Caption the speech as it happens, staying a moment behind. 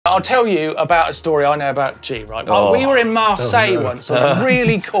I'll tell you about a story I know about Gee, right? Oh. We were in Marseille once on a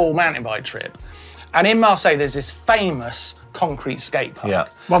really cool mountain bike trip. And in Marseille, there's this famous concrete skate park. Yeah.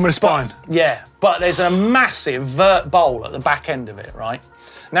 One with a spine. Yeah, but there's a massive vert bowl at the back end of it, right?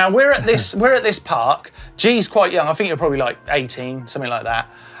 Now we're at this park. Gee's quite young. I think you're probably like 18, something like that.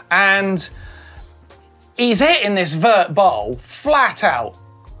 And he's hitting this vert bowl flat out.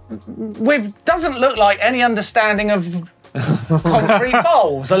 Doesn't look like any understanding of concrete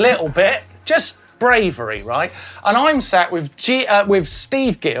bowls, a little bit. Just bravery, right? And I'm sat with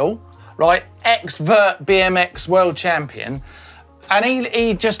Steve Gill, right, ex-vert BMX world champion, and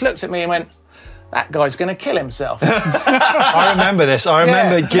he just looked at me and went, that guy's going to kill himself. I remember this. I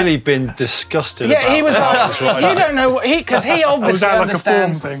remember Gilly being disgusted about Yeah, he was like, right? you don't know what because he obviously Was that like a form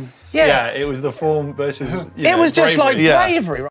understands. thing? Yeah. Yeah, it was the form versus. It was just bravery. like bravery.